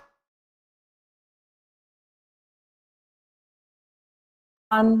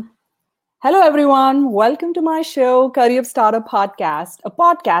Hello, everyone. Welcome to my show, Career Startup Podcast, a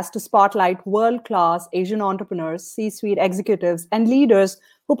podcast to spotlight world class Asian entrepreneurs, C suite executives, and leaders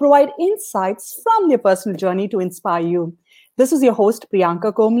who provide insights from their personal journey to inspire you. This is your host,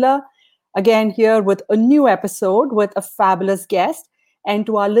 Priyanka Komla, again here with a new episode with a fabulous guest. And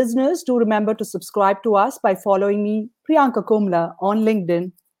to our listeners, do remember to subscribe to us by following me, Priyanka Komla, on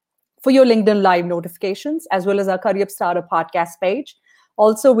LinkedIn for your LinkedIn Live notifications, as well as our Career Startup podcast page.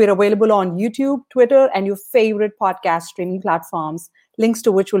 Also, we're available on YouTube, Twitter, and your favorite podcast streaming platforms, links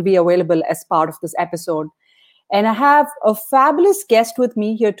to which will be available as part of this episode. And I have a fabulous guest with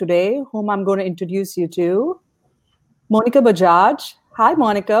me here today, whom I'm going to introduce you to, Monica Bajaj. Hi,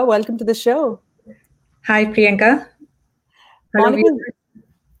 Monica. Welcome to the show. Hi, Priyanka.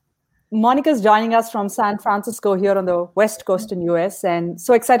 Monica's joining us from San Francisco here on the West Coast in US. And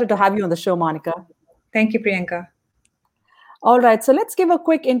so excited to have you on the show, Monica. Thank you, Priyanka. All right, so let's give a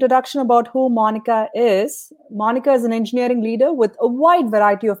quick introduction about who Monica is. Monica is an engineering leader with a wide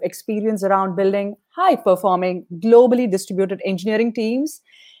variety of experience around building high-performing, globally distributed engineering teams.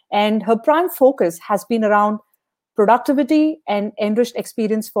 And her prime focus has been around productivity and enriched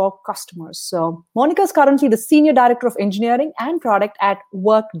experience for customers. So Monica is currently the Senior Director of Engineering and Product at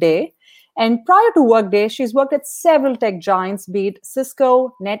Workday. And prior to Workday, she's worked at several tech giants, be it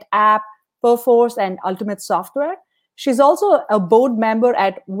Cisco, NetApp, Perforce, and Ultimate Software. She's also a board member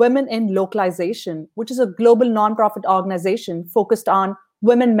at Women in Localization, which is a global nonprofit organization focused on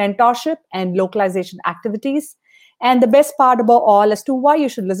women mentorship and localization activities. And the best part about all as to why you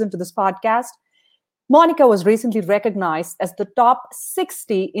should listen to this podcast, Monica was recently recognized as the top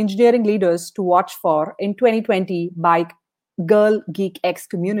 60 engineering leaders to watch for in 2020 by Girl Geek X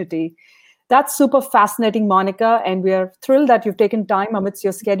community. That's super fascinating, Monica, and we are thrilled that you've taken time amidst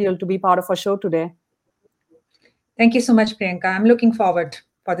your schedule to be part of our show today. Thank you so much, Priyanka. I'm looking forward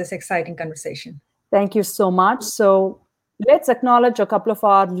for this exciting conversation. Thank you so much. So let's acknowledge a couple of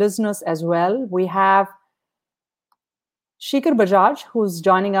our listeners as well. We have Shikhar Bajaj, who's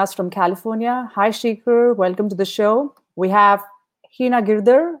joining us from California. Hi, Shikhar. Welcome to the show. We have Hina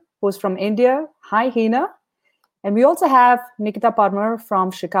Girdhar, who's from India. Hi, Hina. And we also have Nikita Parmar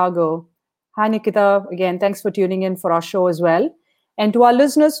from Chicago. Hi, Nikita. Again, thanks for tuning in for our show as well. And to our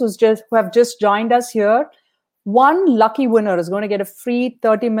listeners who have just joined us here, one lucky winner is going to get a free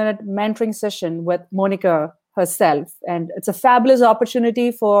 30-minute mentoring session with Monica herself. And it's a fabulous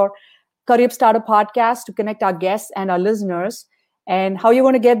opportunity for Career Startup Podcast to connect our guests and our listeners. And how you're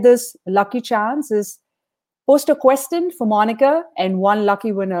going to get this lucky chance is post a question for Monica, and one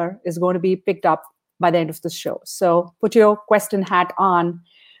lucky winner is going to be picked up by the end of the show. So put your question hat on.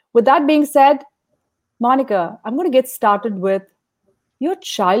 With that being said, Monica, I'm going to get started with your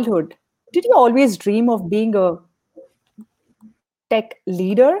childhood. Did you always dream of being a tech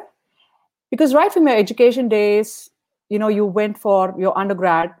leader? Because right from your education days, you went for your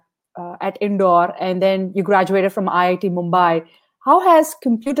undergrad at Indore, and then you graduated from IIT Mumbai. How has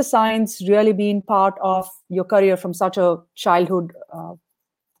computer science really been part of your career from such a childhood?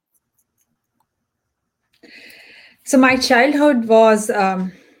 So my childhood was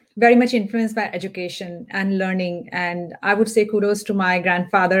very much influenced by education and learning. And I would say kudos to my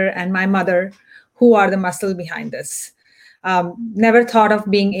grandfather and my mother, who are the muscle behind this. Never thought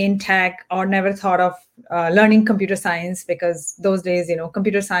of being in tech, or never thought of learning computer science, because those days,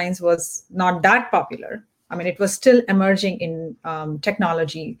 computer science was not that popular. I mean, it was still emerging in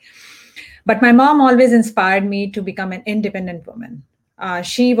technology. But my mom always inspired me to become an independent woman.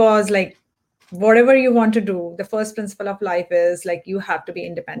 She was like, whatever you want to do, the first principle of life is like, you have to be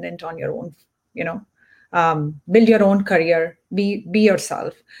independent on your own, build your own career, be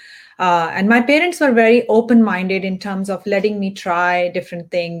yourself. And my parents were very open-minded in terms of letting me try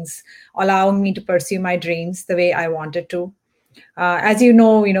different things, allowing me to pursue my dreams the way I wanted to. As you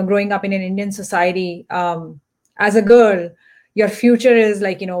know, growing up in an Indian society, as a girl, your future is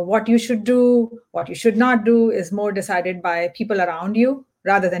like, what you should do, what you should not do is more decided by people around you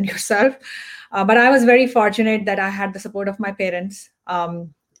rather than yourself. But I was very fortunate that I had the support of my parents,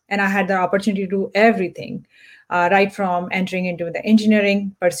 and I had the opportunity to do everything, right from entering into the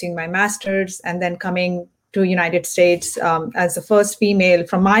engineering, pursuing my master's, and then coming to United States as the first female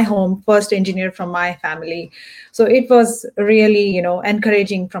from my home, first engineer from my family. So it was really,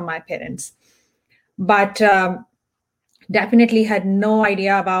 encouraging from my parents. But definitely had no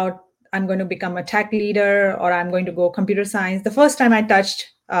idea about I'm going to become a tech leader or I'm going to go computer science. The first time I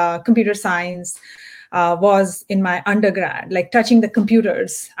touched computer science was in my undergrad, like touching the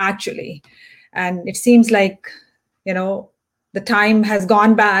computers actually. And it seems like, the time has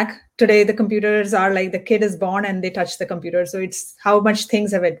gone back. Today, the computers are like the kid is born and they touch the computer. So it's how much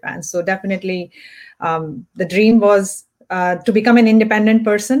things have advanced. So definitely, the dream was to become an independent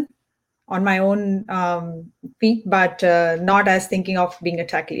person on my own feet, but not as thinking of being a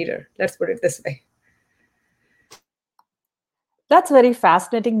tech leader. Let's put it this way. That's very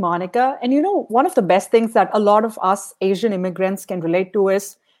fascinating, Monica. And one of the best things that a lot of us Asian immigrants can relate to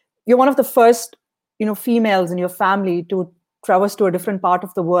is you're one of the first, females in your family to traverse to a different part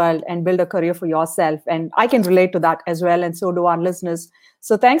of the world and build a career for yourself. And I can relate to that as well. And so do our listeners.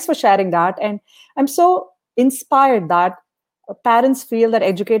 So thanks for sharing that. And I'm so inspired that parents feel that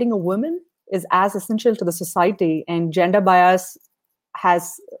educating a woman is as essential to the society and gender bias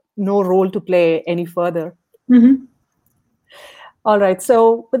has no role to play any further. Mm-hmm. All right.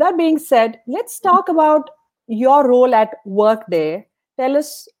 So, with that being said, let's talk about your role at Workday. Tell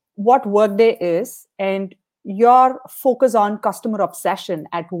us what Workday is and your focus on customer obsession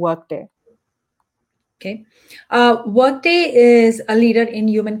at Workday. Okay. Workday is a leader in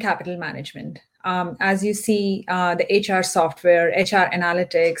human capital management. As you see, the HR software, HR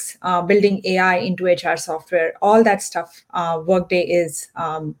analytics, building AI into HR software, all that stuff Workday is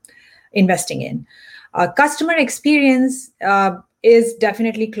investing in. Customer experience is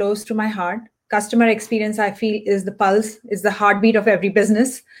definitely close to my heart. Customer experience, I feel, is the pulse, is the heartbeat of every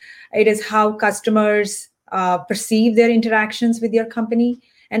business. It is how customers perceive their interactions with your company.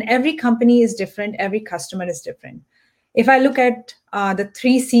 And every company is different. Every customer is different. If I look at the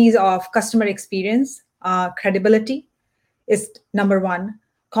 3 C's of customer experience, credibility is number 1,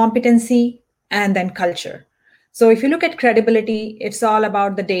 competency, and then culture. So if you look at credibility, it's all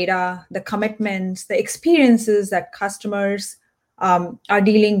about the data, the commitments, the experiences that customers are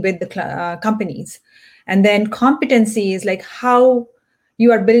dealing with the companies. And then competency is like how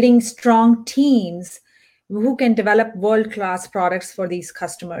you are building strong teams who can develop world-class products for these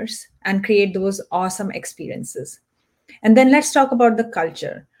customers and create those awesome experiences. And then let's talk about the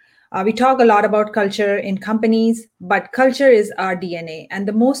culture. We talk a lot about culture in companies, but culture is our DNA and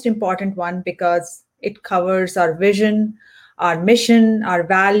the most important one because it covers our vision, our mission, our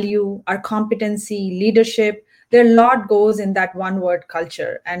value, our competency, leadership. There a lot goes in that one word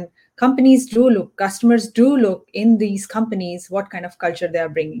culture. And customers do look in these companies what kind of culture they are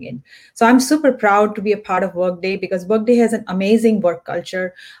bringing in. So I'm super proud to be a part of Workday because Workday has an amazing work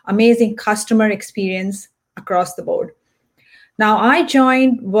culture, amazing customer experience across the board. Now, I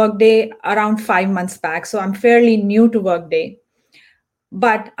joined Workday around 5 months back, so I'm fairly new to Workday.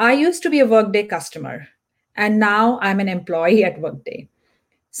 But I used to be a Workday customer, and now I'm an employee at Workday.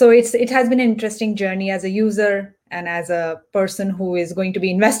 So it has been an interesting journey as a user and as a person who is going to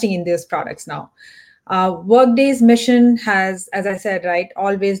be investing in these products now. Workday's mission has, as I said, right,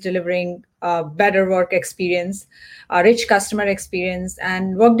 always delivering a better work experience, a rich customer experience,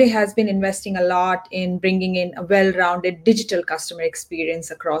 and Workday has been investing a lot in bringing in a well-rounded digital customer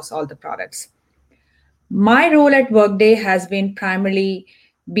experience across all the products. My role at Workday has been primarily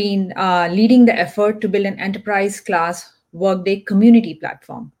leading the effort to build an enterprise class Workday community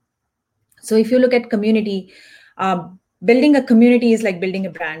platform. So if you look at community, building a community is like building a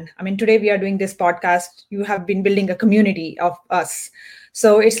brand. I mean, today we are doing this podcast. You have been building a community of us.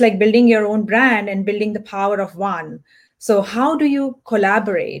 So it's like building your own brand and building the power of one. So how do you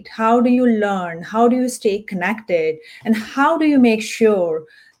collaborate? How do you learn? How do you stay connected? And how do you make sure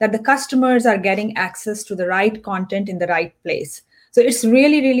that the customers are getting access to the right content in the right place? So it's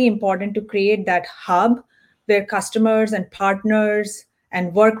really, really important to create that hub where customers and partners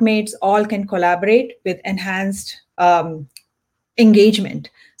and workmates all can collaborate with enhanced engagement.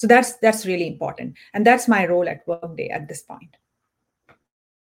 So that's really important. And that's my role at Workday at this point.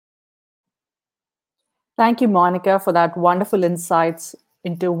 Thank you, Monica, for that wonderful insights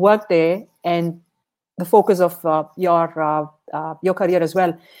into Workday and the focus of your career as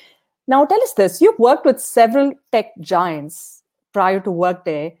well. Now, tell us this. You've worked with several tech giants prior to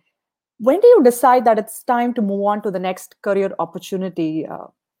Workday. When do you decide that it's time to move on to the next career opportunity?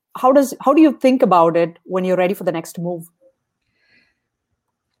 How do you think about it when you're ready for the next move?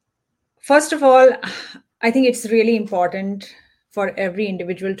 First of all, I think it's really important for every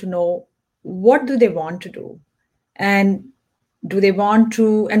individual to know what do they want to do and what do they want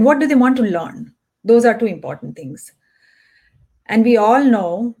to learn. Those are 2 important things. And we all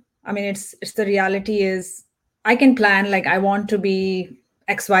know, I mean, it's the reality is I can plan like I want to be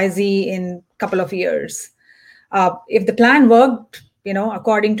XYZ in a couple of years. If the plan worked,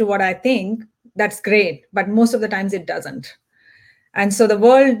 according to what I think, that's great. But most of the times it doesn't. And so the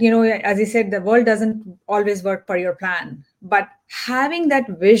world, as you said, the world doesn't always work per your plan. but having that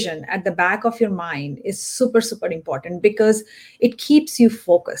vision at the back of your mind is super, super important because it keeps you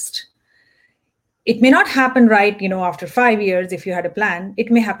focused. It may not happen right, after 5 years if you had a plan. It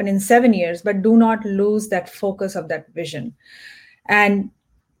may happen in 7 years, but do not lose that focus of that vision. And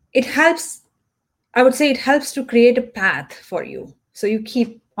it helps, I would say it helps to create a path for you. So you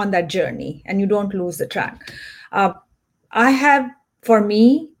keep on that journey and you don't lose the track. For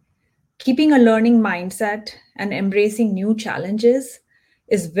me, keeping a learning mindset and embracing new challenges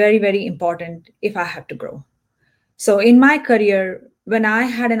is very, very important if I have to grow. So in my career, when I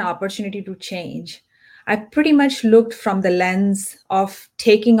had an opportunity to change, I pretty much looked from the lens of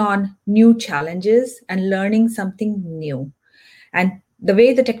taking on new challenges and learning something new. And the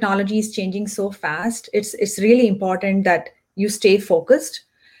way the technology is changing so fast, it's really important that you stay focused.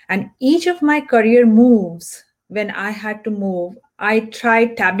 And each of my career moves, when I had to move, I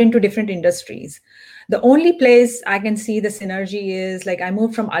tapped into different industries. The only place I can see the synergy is like I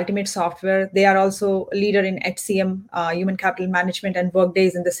moved from Ultimate Software. They are also a leader in HCM, human capital management, and Workday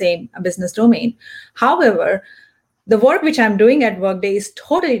is in the same business domain. However, the work which I'm doing at Workday is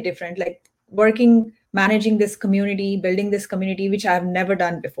totally different, like managing this community, building this community, which I've never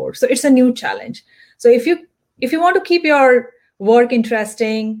done before. So it's a new challenge. So if you want to keep your work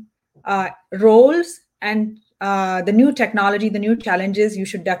interesting, roles and the new technology, the new challenges you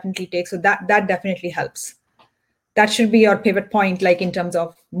should definitely take. So that definitely helps. That should be your pivot point, like in terms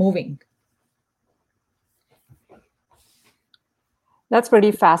of moving. That's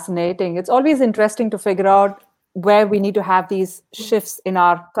pretty fascinating. It's always interesting to figure out where we need to have these shifts in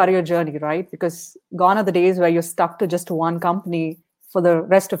our career journey, right? Because gone are the days where you're stuck to just one company for the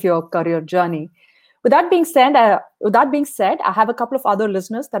rest of your career journey. With that being said, I have a couple of other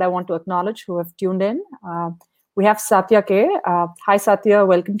listeners that I want to acknowledge who have tuned in. We have Satya K. Hi, Satya.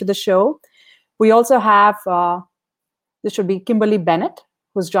 Welcome to the show. We also have, this should be Kimberly Bennett,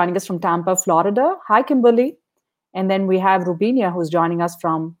 who's joining us from Tampa, Florida. Hi, Kimberly. And then we have Rubinia, who's joining us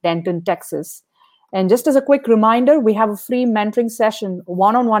from Denton, Texas. And just as a quick reminder, we have a free mentoring session,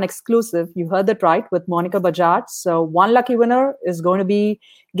 one-on-one exclusive. You heard that right, with Monica Bajaj. So one lucky winner is going to be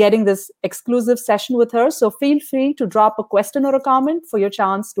getting this exclusive session with her. So feel free to drop a question or a comment for your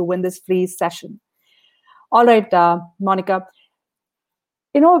chance to win this free session. All right, Monica.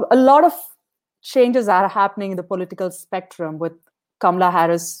 A lot of changes are happening in the political spectrum with Kamala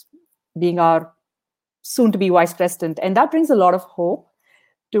Harris being our soon-to-be vice president. And that brings a lot of hope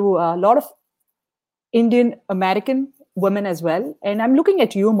to a lot of Indian American women as well. And I'm looking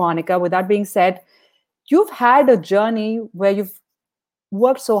at you, Monica. With that being said, you've had a journey where you've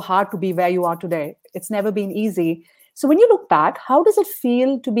worked so hard to be where you are today. It's never been easy. So when you look back, how does it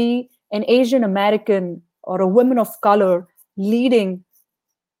feel to be an Asian American or a woman of color leading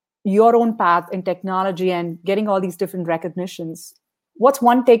your own path in technology and getting all these different recognitions? What's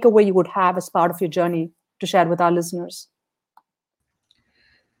one takeaway you would have as part of your journey to share with our listeners?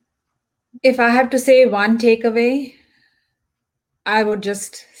 If I have to say one takeaway, I would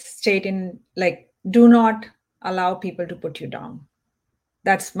just state do not allow people to put you down.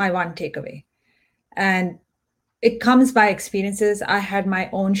 That's my one takeaway. And it comes by experiences. I had my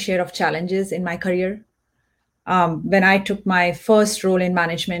own share of challenges in my career. When I took my first role in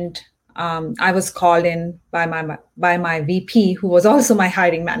management, I was called in by my VP, who was also my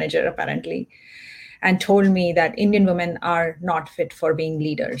hiring manager, apparently, and told me that Indian women are not fit for being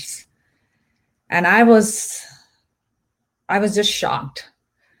leaders. And I was just shocked.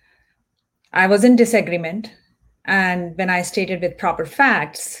 I was in disagreement. And when I stated with proper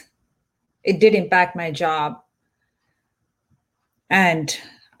facts, it did impact my job. And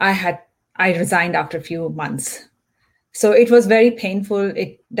I resigned after a few months. So it was very painful.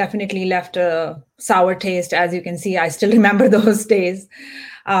 It definitely left a sour taste. As you can see, I still remember those days.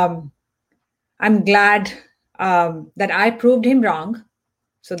 I'm glad that I proved him wrong.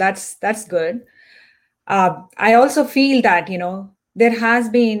 So that's good. I also feel that, there has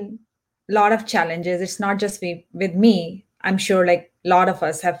been a lot of challenges. It's not just with me. I'm sure like a lot of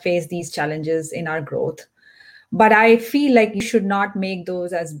us have faced these challenges in our growth. But I feel like you should not make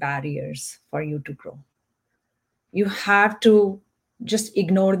those as barriers for you to grow. You have to just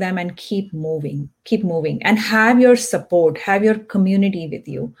ignore them and keep moving and have your support, have your community with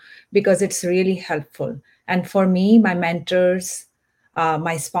you, because it's really helpful. And for me, my mentors,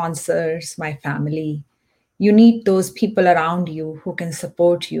 my sponsors, my family, you need those people around you who can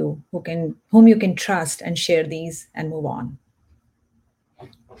support you, whom you can trust and share these and move on.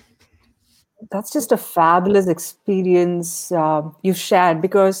 That's just a fabulous experience you've shared,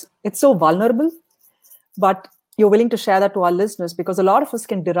 because it's so vulnerable, but you're willing to share that to our listeners, because a lot of us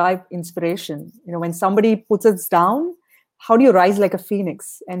can derive inspiration. When somebody puts us down, how do you rise like a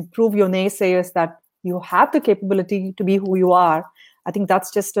phoenix and prove your naysayers that you have the capability to be who you are? I think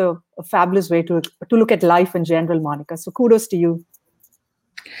that's just a fabulous way to look at life in general, Monica. So kudos to you.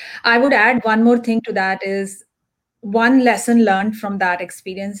 I would add one more thing to that is one lesson learned from that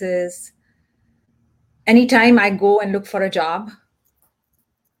experience is anytime I go and look for a job,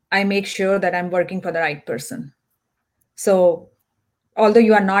 I make sure that I'm working for the right person. So although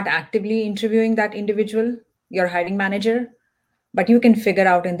you are not actively interviewing that individual, your hiring manager, but you can figure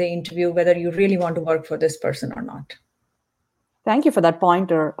out in the interview whether you really want to work for this person or not. Thank you for that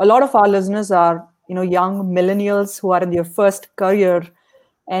pointer. A lot of our listeners are, young millennials who are in their first career,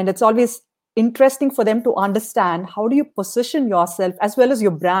 and it's always interesting for them to understand how do you position yourself as well as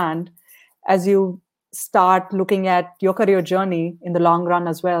your brand as you start looking at your career journey in the long run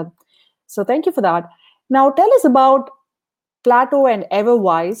as well. So thank you for that. Now tell us about Plato and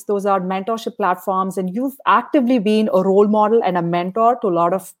Everwise. Those are mentorship platforms, and you've actively been a role model and a mentor to a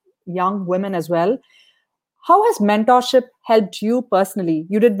lot of young women as well. How has mentorship helped you personally?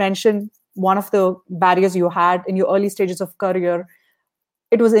 You did mention one of the barriers you had in your early stages of career.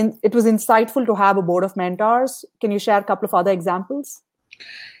 It was insightful to have a board of mentors. Can you share a couple of other examples?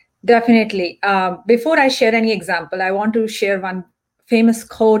 Definitely. Before I share any example, I want to share one famous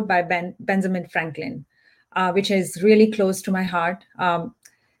quote by Benjamin Franklin, which is really close to my heart.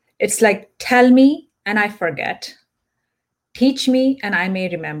 It's like, tell me and I forget, teach me and I may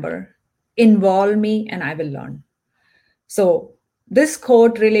remember, involve me and I will learn. So this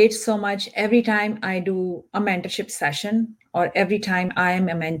quote relates so much every time I do a mentorship session or every time I am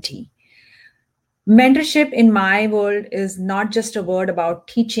a mentee. Mentorship in my world is not just a word about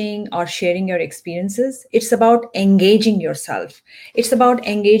teaching or sharing your experiences. It's about engaging yourself. It's about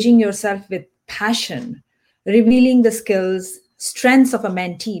engaging yourself with passion, revealing the skills, strengths of a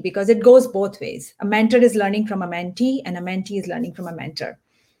mentee, because it goes both ways. A mentor is learning from a mentee and a mentee is learning from a mentor.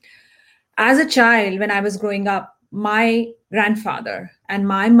 As a child, when I was growing up, my grandfather and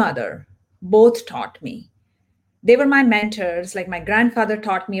my mother both taught me. They were my mentors. Like my grandfather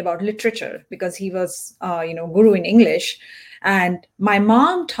taught me about literature because he was, guru in English. And my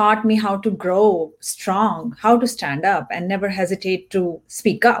mom taught me how to grow strong, how to stand up and never hesitate to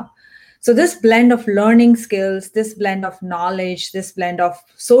speak up. So this blend of learning skills, this blend of knowledge, this blend of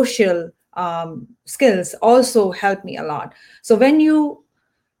social skills also helped me a lot. So when you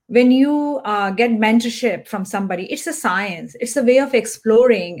get mentorship from somebody, it's a science. It's a way of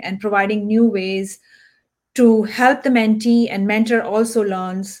exploring and providing new ways to help the mentee, and mentor also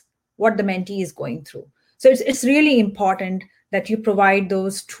learns what the mentee is going through. So it's really important that you provide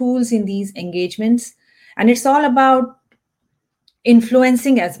those tools in these engagements. And it's all about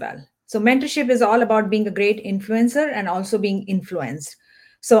influencing as well. So mentorship is all about being a great influencer and also being influenced.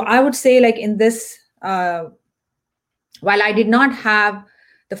 So I would say, like in this, while I did not have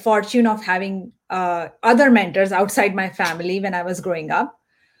the fortune of having other mentors outside my family when I was growing up,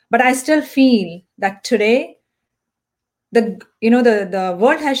 but I still feel that today, the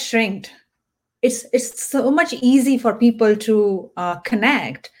world has shrinked. It's so much easy for people to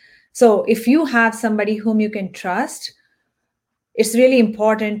connect. So if you have somebody whom you can trust, it's really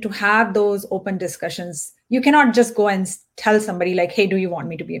important to have those open discussions. You cannot just go and tell somebody like, hey, do you want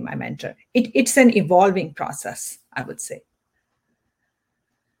me to be my mentor? It's an evolving process, I would say.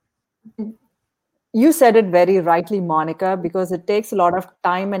 You said it very rightly, Monica, because it takes a lot of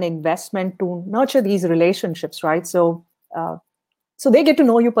time and investment to nurture these relationships, right? So they get to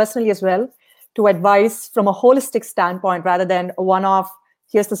know you personally as well, to advise from a holistic standpoint rather than a one-off,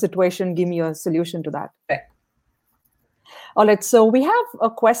 here's the situation, give me a solution to that. Right. All right, so we have a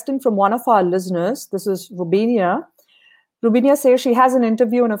question from one of our listeners. This is Rubinia. Rubinia says she has an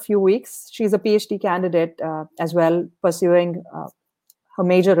interview in a few weeks. She's a PhD candidate as well, pursuing her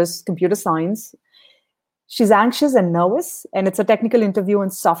major is computer science. She's anxious and nervous, and it's a technical interview in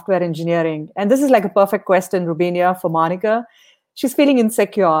software engineering. And this is like a perfect question, Rubinia, for Monica. She's feeling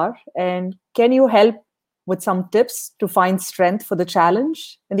insecure, and can you help with some tips to find strength for the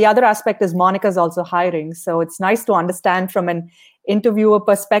challenge? And the other aspect is Monica's also hiring. So it's nice to understand from an interviewer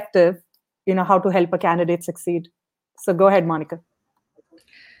perspective, how to help a candidate succeed. So go ahead, Monica.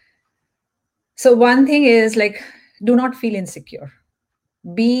 So one thing is, like, do not feel insecure.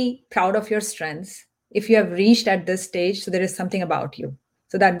 Be proud of your strengths. If you have reached at this stage, so there is something about you.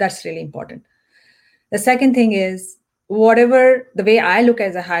 So that's really important. The second thing is, the way I look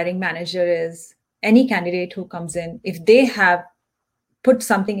as a hiring manager is, any candidate who comes in, if they have put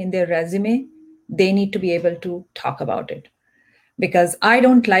something in their resume, they need to be able to talk about it. Because I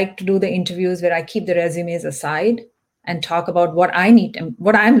don't like to do the interviews where I keep the resumes aside and talk about what I need and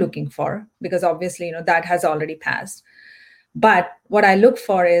what I'm looking for, because obviously, that has already passed. But what I look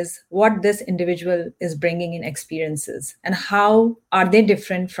for is what this individual is bringing in experiences and how are they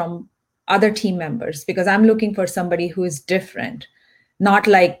different from other team members, because I'm looking for somebody who is different, not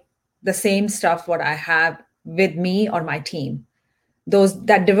like the same stuff what I have with me or my team. Those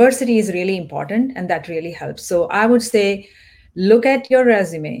that diversity is really important and that really helps. So I would say look at your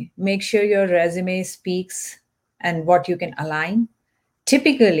resume, make sure your resume speaks and what you can align.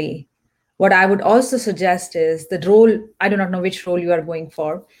 Typically, what I would also suggest is the role, I do not know which role you are going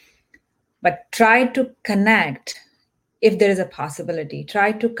for, but try to connect, if there is a possibility,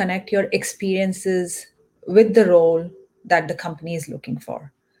 try to connect your experiences with the role that the company is looking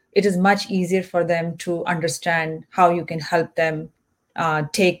for. It is much easier for them to understand how you can help them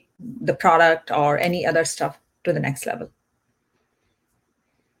take the product or any other stuff to the next level.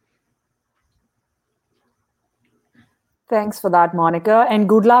 Thanks for that, Monica. And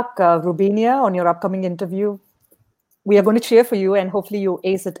good luck, Rubinia, on your upcoming interview. We are going to cheer for you and hopefully you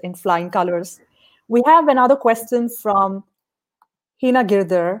ace it in flying colors. We have another question from Hina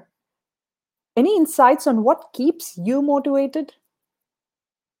Girdhar. Any insights on what keeps you motivated?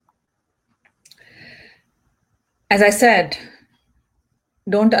 As I said,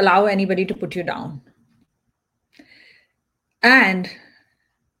 don't allow anybody to put you down. And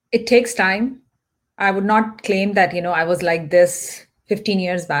it takes time. I would not claim that, I was like this 15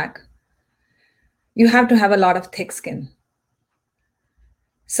 years back. You have to have a lot of thick skin.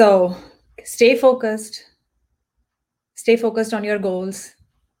 So stay focused on your goals,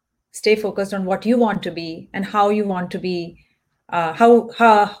 stay focused on what you want to be and how you want to be,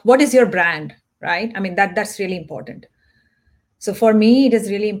 what is your brand, right? I mean, that's really important. So for me, it is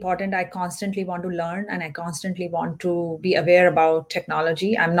really important. I constantly want to learn and I constantly want to be aware about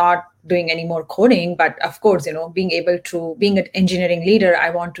technology. I'm not doing any more coding, but of course, being an engineering leader, I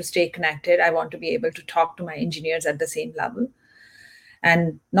want to stay connected. I want to be able to talk to my engineers at the same level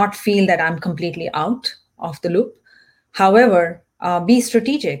and not feel that I'm completely out of the loop. However, be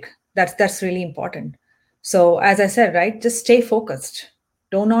strategic. That's really important. So as I said, right, just stay focused.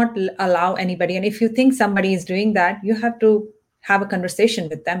 Do not allow anybody. And if you think somebody is doing that, you have to have a conversation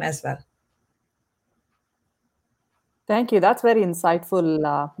with them as well. Thank you. That's very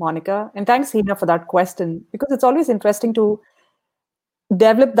insightful, Monica. And thanks, Hina, for that question, because it's always interesting to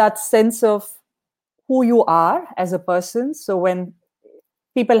develop that sense of who you are as a person. So when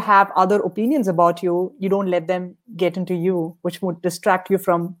people have other opinions about you, you don't let them get into you, which would distract you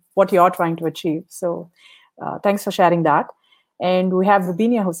from what you're trying to achieve. So thanks for sharing that. And we have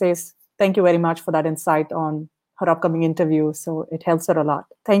Rubinia who says, thank you very much for that insight on her upcoming interview. So it helps her a lot.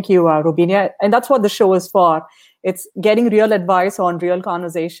 Thank you, Rubinia. And that's what the show is for. It's getting real advice on real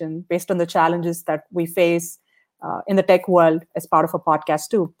conversation based on the challenges that we face in the tech world as part of a podcast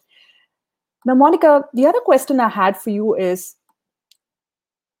too. Now, Monica, the other question I had for you is,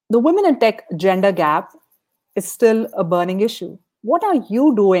 the women in tech gender gap is still a burning issue. What are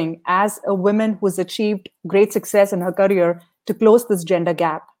you doing as a woman who's achieved great success in her career to close this gender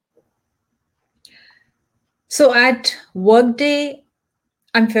gap? So at Workday,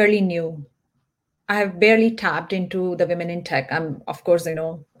 I'm fairly new. I have barely tapped into the women in tech. I'm, of course,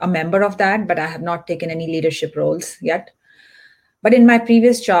 a member of that, but I have not taken any leadership roles yet. But in my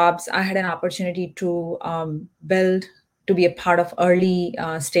previous jobs, I had an opportunity to be a part of early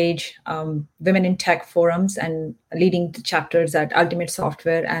stage women in tech forums and leading the chapters at Ultimate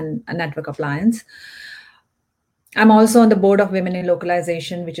Software and Network Appliance. I'm also on the board of Women in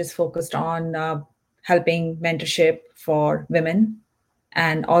Localization, which is focused on helping mentorship for women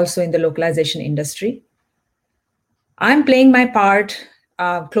and also in the localization industry. I'm playing my part,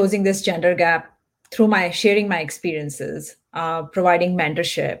 closing this gender gap through sharing my experiences, providing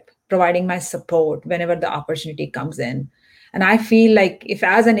mentorship, providing my support whenever the opportunity comes in. And I feel like if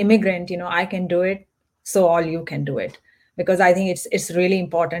as an immigrant, I can do it, so all you can do it. Because I think it's really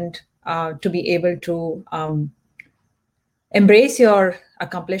important to be able to embrace your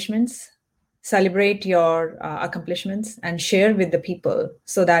accomplishments, celebrate your accomplishments, and share with the people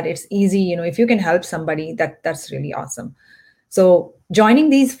so that it's easy. If you can help somebody, that's really awesome. So joining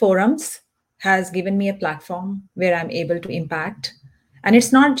these forums has given me a platform where I'm able to impact. And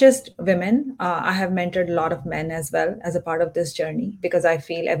it's not just women. I have mentored a lot of men as well as a part of this journey, because I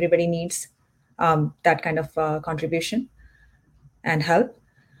feel everybody needs that kind of contribution and help.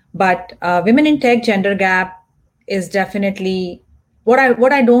 But women in tech gender gap is definitely what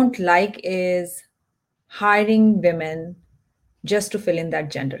I don't like is hiring women just to fill in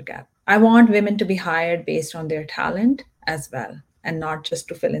that gender gap. I want women to be hired based on their talent as well, and not just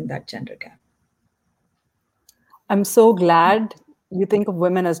to fill in that gender gap. I'm so glad you think of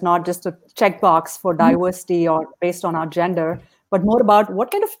women as not just a checkbox for diversity or based on our gender, but more about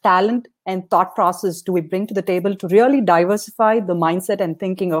what kind of talent and thought process do we bring to the table to really diversify the mindset and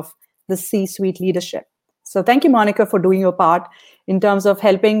thinking of the C-suite leadership. So thank you, Monica, for doing your part in terms of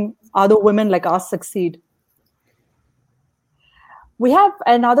helping other women like us succeed. We have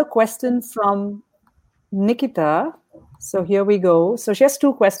another question from Nikita. So here we go. So she has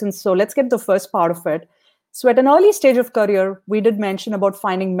two questions. So let's get the first part of it. So at an early stage of career, we did mention about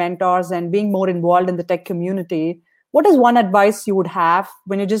finding mentors and being more involved in the tech community. What is one advice you would have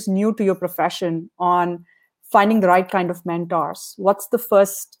when you're just new to your profession on finding the right kind of mentors? What's the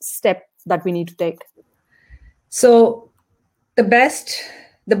first step that we need to take? So the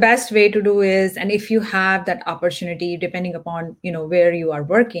best way to do is, and if you have that opportunity, depending upon where you are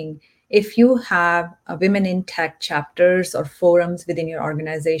working, if you have a women in tech chapters or forums within your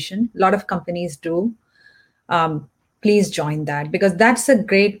organization, a lot of companies do, please join that, because that's a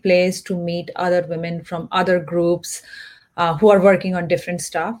great place to meet other women from other groups who are working on different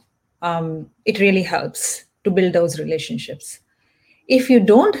stuff. It really helps to build those relationships. If you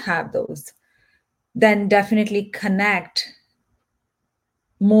don't have those, then definitely connect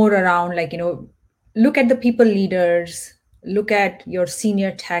more around, look at the people leaders, look at your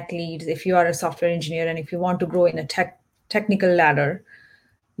senior tech leads. If you are a software engineer and if you want to grow in a technical ladder,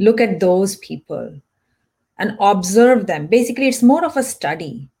 look at those people and observe them. Basically, it's more of a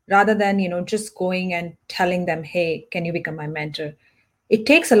study rather than, just going and telling them, hey, can you become my mentor? It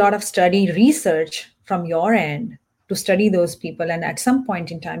takes a lot of study research from your end to study those people. And at some point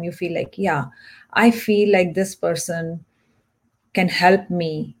in time, you feel like, yeah, I feel like this person can help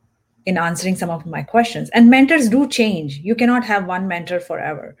me in answering some of my questions. And mentors do change. You cannot have one mentor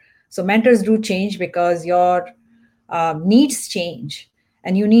forever. So mentors do change because your needs change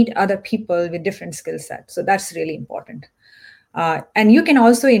and you need other people with different skill sets. So that's really important. And you can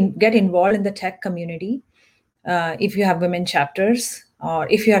also get involved in the tech community if you have women chapters, or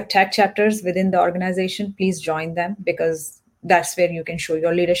if you have tech chapters within the organization, please join them, because that's where you can show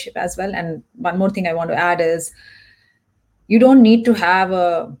your leadership as well. And one more thing I want to add is, you don't need to have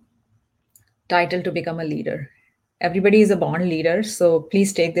a title to become a leader. Everybody is a born leader. So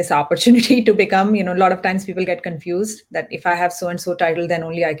please take this opportunity to become, a lot of times people get confused that if I have so-and-so title, then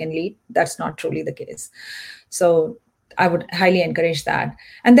only I can lead. That's not truly the case. So I would highly encourage that.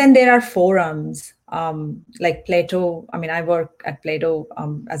 And then there are forums like Plato. I mean, I work at Plato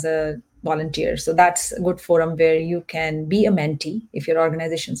as a volunteer. So that's a good forum where you can be a mentee. If your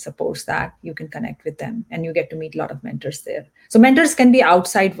organization supports that, you can connect with them and you get to meet a lot of mentors there. So mentors can be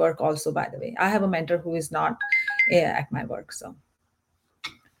outside work also, by the way. I have a mentor who is not at my work. So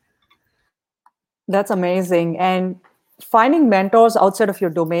that's amazing. And finding mentors outside of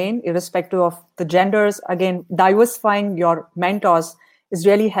your domain, irrespective of the genders, again, diversifying your mentors is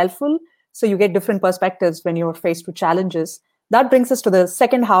really helpful. So you get different perspectives when you're faced with challenges. That brings us to the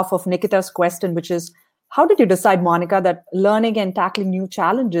second half of Nikita's question, which is, how did you decide, Monica, that learning and tackling new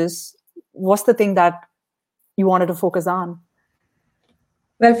challenges was the thing that you wanted to focus on?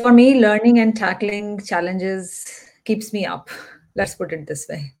 Well, for me, learning and tackling challenges keeps me up. Let's put it this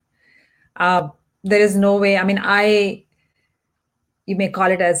way. There is no way. I mean, you may call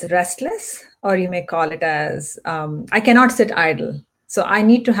it as restless, or you may call it as I cannot sit idle. So I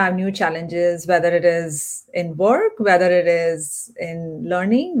need to have new challenges, whether it is in work, whether it is in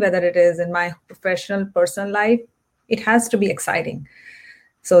learning, whether it is in my professional, personal life. It has to be exciting.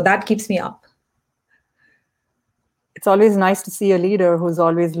 So that keeps me up. It's always nice to see a leader who's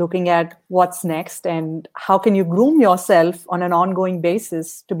always looking at what's next and how can you groom yourself on an ongoing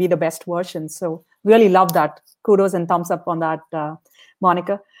basis to be the best version. So really love that. Kudos and thumbs up on that,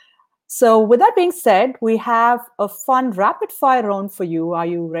 Monica. So with that being said, we have a fun rapid fire round for you. Are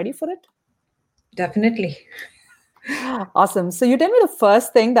you ready for it? Definitely. Awesome. So you tell me the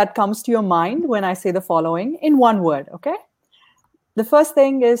first thing that comes to your mind when I say the following in one word, okay? The first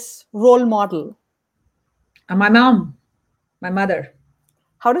thing is role model. My mom, my mother.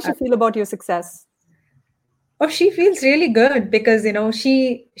 How does she feel about your success? Oh, she feels really good because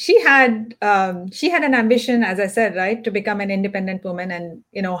she had an ambition, as I said, right, to become an independent woman, and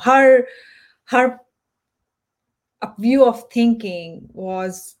her view of thinking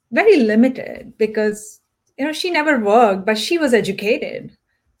was very limited because she never worked, but she was educated,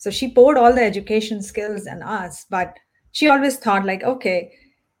 so she poured all the education skills on us. But she always thought like, okay,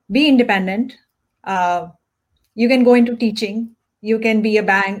 be independent. You can go into teaching. You can be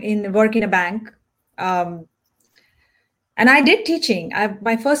work in a bank. And I did teaching.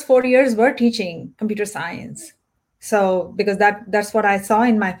 My first 4 years were teaching computer science. So because that's what I saw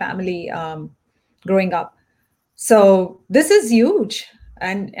in my family growing up. So this is huge.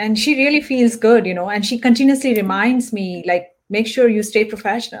 And she really feels good, and she continuously reminds me, like, make sure you stay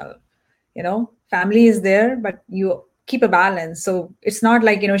professional. Family is there, but you keep a balance. So it's not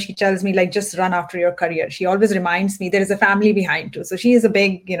like, she tells me like, just run after your career. She always reminds me there is a family behind too. So she is a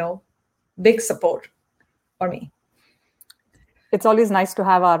big support for me. It's always nice to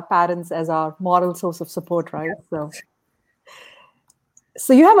have our parents as our moral source of support, right?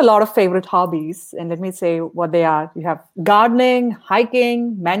 So you have a lot of favorite hobbies, and let me say what they are. You have gardening,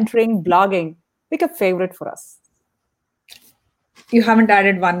 hiking, mentoring, blogging. Pick a favorite for us. You haven't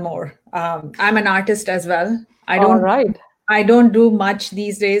added one more. I'm an artist as well. All right. I don't do much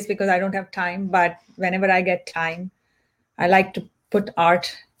these days because I don't have time, but whenever I get time, I like to put art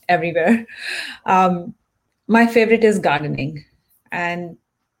everywhere. My favorite is gardening. And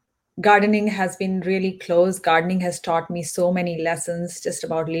gardening has been really close. Gardening has taught me so many lessons just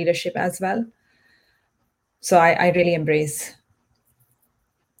about leadership as well. So I really embrace.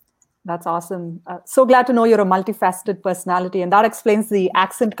 That's awesome. So glad to know you're a multifaceted personality, and that explains the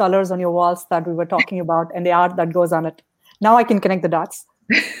accent colors on your walls that we were talking about and the art that goes on it. Now I can connect the dots.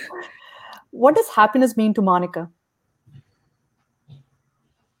 What does happiness mean to Monica?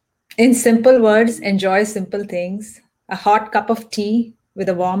 In simple words, enjoy simple things. A hot cup of tea with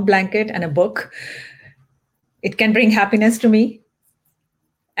a warm blanket and a book. It can bring happiness to me.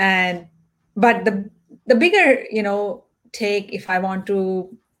 But the bigger, take, if I want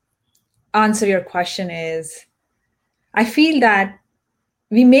to answer your question, is I feel that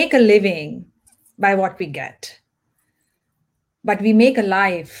we make a living by what we get, but we make a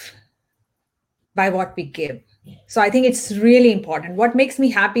life by what we give. So I think it's really important. What makes me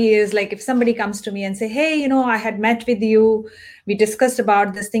happy is like if somebody comes to me and say, hey, I had met with you, we discussed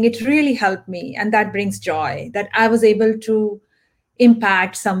about this thing, it really helped me. And that brings joy that I was able to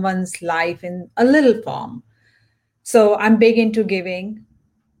impact someone's life in a little form. So I'm big into giving,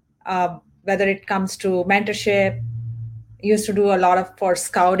 whether it comes to mentorship. Used to do a lot for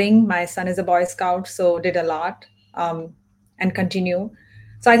scouting. My son is a Boy Scout, so did a lot, and continue.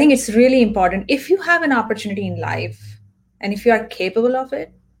 So I think it's really important. If you have an opportunity in life and if you are capable of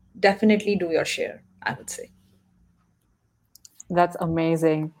it, definitely do your share, I would say. That's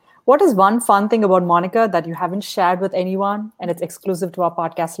amazing. What is one fun thing about Monica that you haven't shared with anyone and it's exclusive to our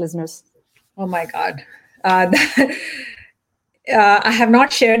podcast listeners? Oh my God. I have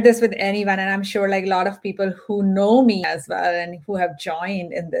not shared this with anyone, and I'm sure like a lot of people who know me as well and who have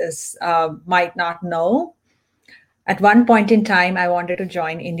joined in this might not know. At one point in time, I wanted to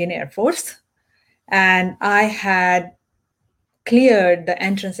join Indian Air Force, and I had cleared the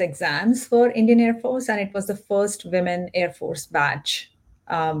entrance exams for Indian Air Force, and it was the first women Air Force batch.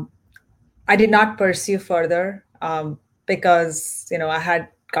 I did not pursue further because I had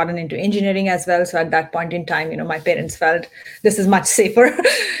gotten into engineering as well. So at that point in time, my parents felt this is much safer,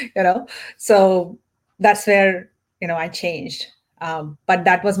 So that's where I changed. But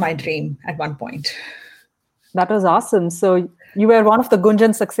that was my dream at one point. That was awesome. So you were one of the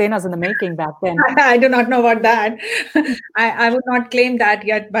Gunjan Saxenas in the making back then. I do not know about that. I would not claim that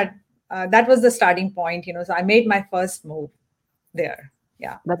yet, but that was the starting point, So I made my first move there.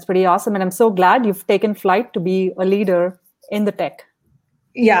 Yeah. That's pretty awesome. And I'm so glad you've taken flight to be a leader in the tech.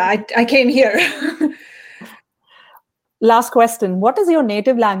 Yeah, I came here. Last question. What is your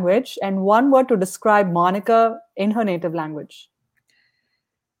native language and one word to describe Monica in her native language?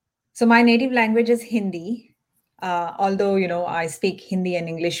 So my native language is Hindi. Although, I speak Hindi and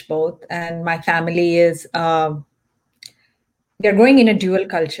English both, and my family is, they're growing in a dual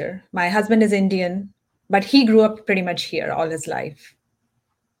culture. My husband is Indian, but he grew up pretty much here all his life.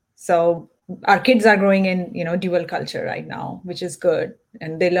 So our kids are growing in, dual culture right now, which is good.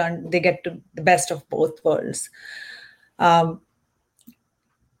 And they get to the best of both worlds.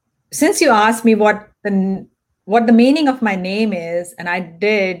 Since you asked me what the meaning of my name is, and I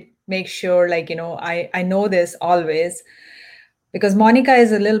did make sure, I know this always, because Monica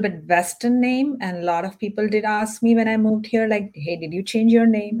is a little bit Western name, and a lot of people did ask me when I moved here, like, hey, did you change your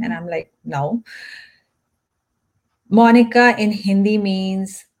name? And I'm like, no. Monica in Hindi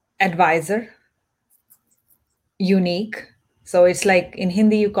means advisor, unique. So it's like in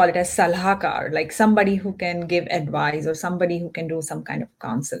Hindi, you call it as salhakar, like somebody who can give advice or somebody who can do some kind of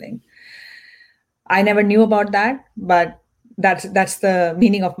counseling. I never knew about that, but that's the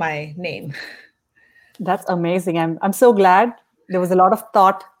meaning of my name. That's amazing. I'm so glad there was a lot of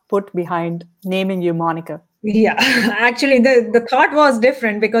thought put behind naming you Monica. Yeah, actually, the thought was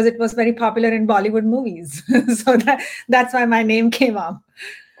different because it was very popular in Bollywood movies. So that's why my name came up.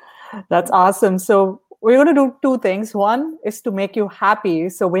 That's awesome. So we're going to do two things. One is to make you happy.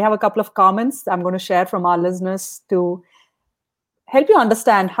 So we have a couple of comments I'm going to share from our listeners to help you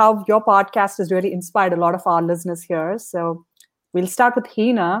understand how your podcast has really inspired a lot of our listeners here. So we'll start with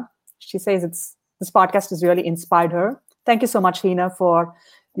Hina. She says this podcast has really inspired her. Thank you so much, Hina, for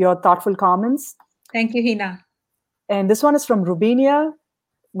your thoughtful comments. Thank you, Hina. And this one is from Rubinia,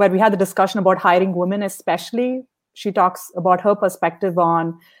 where we had the discussion about hiring women, especially. She talks about her perspective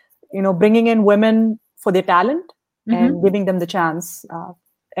on, bringing in women for their talent and giving them the chance.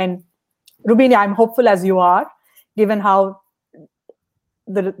 And Rubinia, I'm hopeful as you are, given how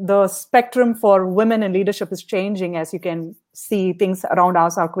the spectrum for women in leadership is changing. As you can see, things around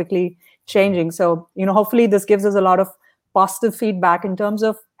us are quickly changing. So, hopefully this gives us a lot of positive feedback in terms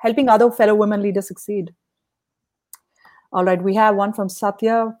of helping other fellow women leaders succeed. All right, we have one from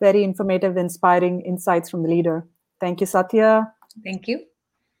Satya, very informative, inspiring insights from the leader. Thank you, Satya. Thank you.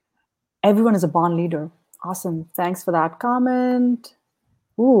 Everyone is a born leader. Awesome. Thanks for that comment.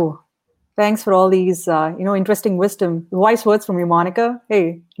 Ooh, thanks for all these, interesting wisdom. Wise words from you, Monica.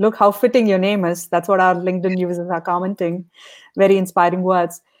 Hey, look how fitting your name is. That's what our LinkedIn users are commenting. Very inspiring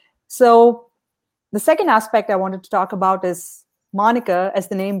words. So the second aspect I wanted to talk about is Monica, as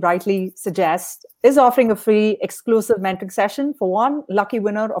the name rightly suggests, is offering a free exclusive mentoring session for one lucky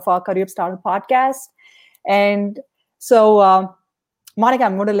winner of our Career Starter podcast. And so, Monica,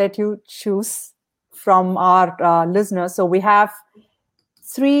 I'm going to let you choose from our listeners. So we have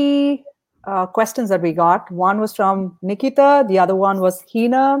three questions that we got. One was from Nikita, the other one was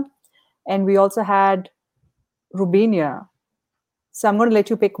Hina, and we also had Rubinia. So I'm going to let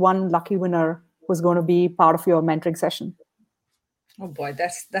you pick one lucky winner who's going to be part of your mentoring session. Oh boy,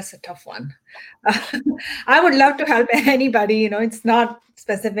 that's a tough one. I would love to help anybody. It's not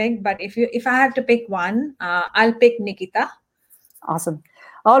specific, but if I have to pick one, I'll pick Nikita. Awesome.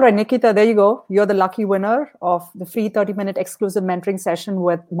 All right, Nikita, there you go. You're the lucky winner of the free 30-minute exclusive mentoring session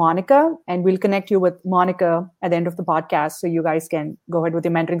with Monica, and we'll connect you with Monica at the end of the podcast so you guys can go ahead with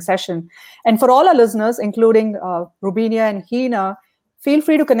your mentoring session. And for all our listeners, including Rubinia and Hina, feel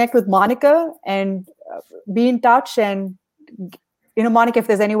free to connect with Monica and be in touch. And Monica, if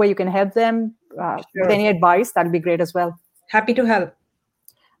there's any way you can help them with any advice, that'd be great as well. Happy to help.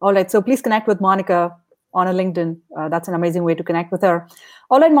 All right. So please connect with Monica on a LinkedIn. That's an amazing way to connect with her.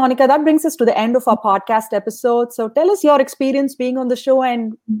 All right, Monica, that brings us to the end of our podcast episode. So tell us your experience being on the show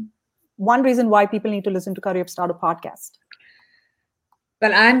and one reason why people need to listen to Career Starter podcast.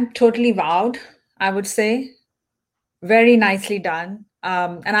 Well, I'm totally wowed, I would say. Very nicely done.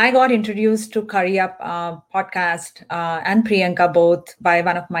 And I got introduced to Career podcast and Priyanka both by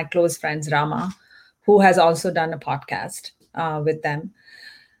one of my close friends, Rama, who has also done a podcast with them.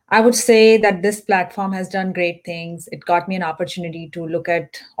 I would say that this platform has done great things. It got me an opportunity to look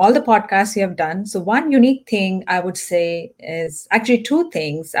at all the podcasts you have done. So one unique thing I would say is actually two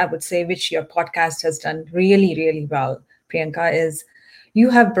things I would say which your podcast has done really, really well, Priyanka, is you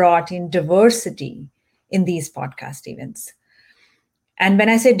have brought in diversity in these podcast events. And when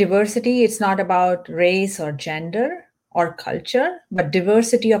I say diversity, it's not about race or gender or culture, but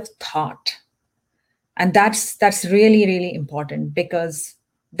diversity of thought. And that's really, really important because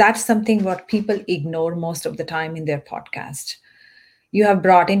that's something what people ignore most of the time in their podcast. You have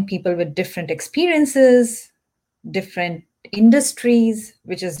brought in people with different experiences, different industries,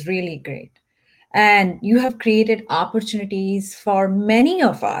 which is really great. And you have created opportunities for many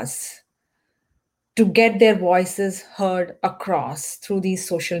of us to get their voices heard across through these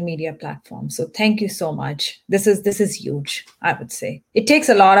social media platforms. So thank you so much. This is huge, I would say. It takes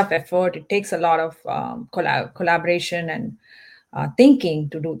a lot of effort. It takes a lot of collaboration and thinking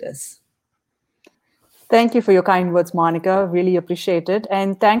to do this. Thank you for your kind words, Monica. Really appreciate it.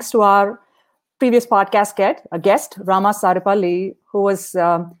 And thanks to our previous podcast guest, Rama Saripalli, who was,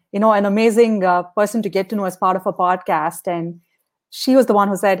 an amazing person to get to know as part of a podcast. And she was the one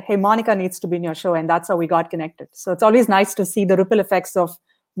who said, hey, Monica needs to be in your show. And that's how we got connected. So it's always nice to see the ripple effects of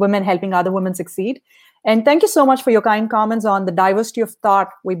women helping other women succeed. And thank you so much for your kind comments on the diversity of thought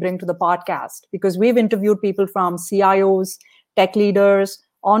we bring to the podcast, because we've interviewed people from CIOs, tech leaders,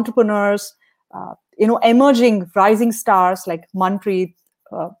 entrepreneurs, emerging rising stars like Manpreet,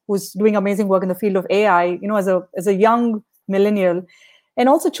 who's doing amazing work in the field of AI, as a young millennial, and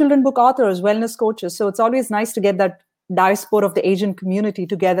also children book authors, wellness coaches. So it's always nice to get that diaspora of the Asian community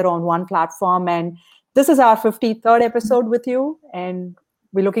together on one platform. And this is our 53rd episode with you. And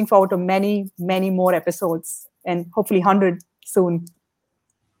we're looking forward to many, many more episodes and hopefully 100 soon.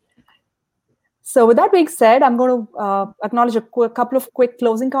 So with that being said, I'm going to acknowledge a couple of quick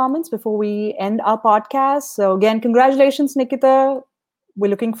closing comments before we end our podcast. So again, congratulations, Nikita.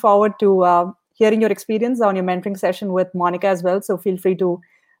 We're looking forward to hearing your experience on your mentoring session with Monica as well. So feel free to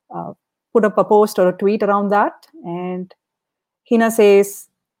put up a post or a tweet around that. And Hina says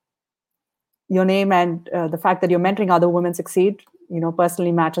your name and the fact that you're mentoring other women succeed,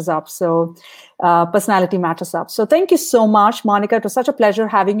 personally matches up. So personality matches up. So thank you so much, Monica. It was such a pleasure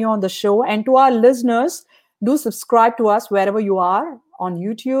having you on the show. And to our listeners, do subscribe to us wherever you are, on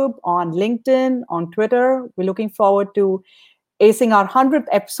YouTube, on LinkedIn, on Twitter. We're looking forward to acing our 100th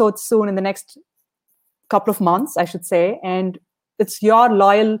episode soon in the next couple of months, I should say. And it's your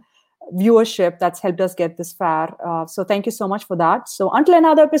loyal viewership that's helped us get this far. So thank you so much for that. So until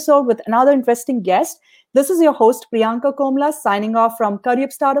another episode with another interesting guest, this is your host, Priyanka Komla, signing off from Career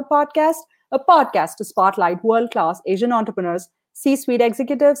Startup Podcast, a podcast to spotlight world-class Asian entrepreneurs, C-suite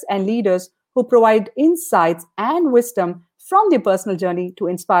executives, and leaders who provide insights and wisdom from their personal journey to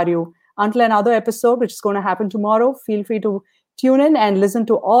inspire you. Until another episode, which is going to happen tomorrow, feel free to tune in and listen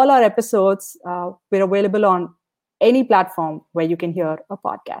to all our episodes. We're available on any platform where you can hear a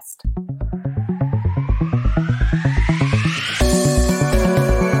podcast.